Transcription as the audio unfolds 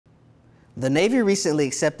The Navy recently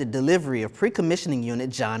accepted delivery of pre-commissioning unit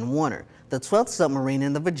John Warner, the 12th submarine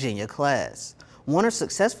in the Virginia-class. Warner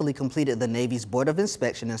successfully completed the Navy's Board of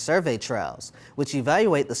Inspection and Survey trials, which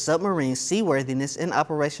evaluate the submarine's seaworthiness and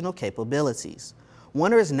operational capabilities.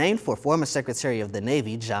 Warner is named for former Secretary of the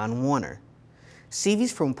Navy John Warner.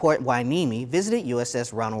 Seabees from Port Hueneme visited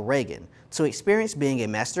USS Ronald Reagan to experience being a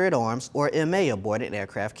Master-at-Arms or MA aboard an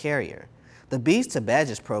aircraft carrier. The Bees to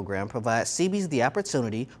Badges program provides Seabees the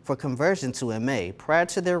opportunity for conversion to MA prior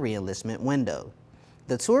to their reenlistment window.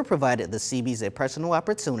 The tour provided the Seabees a personal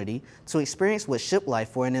opportunity to experience what ship life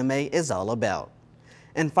for an MA is all about.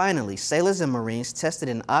 And finally, sailors and Marines tested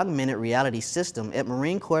an augmented reality system at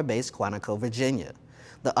Marine Corps Base Quantico, Virginia.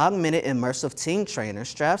 The augmented immersive team trainer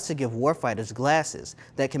strives to give warfighters glasses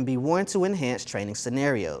that can be worn to enhance training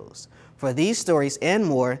scenarios. For these stories and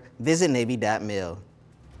more, visit Navy.mil.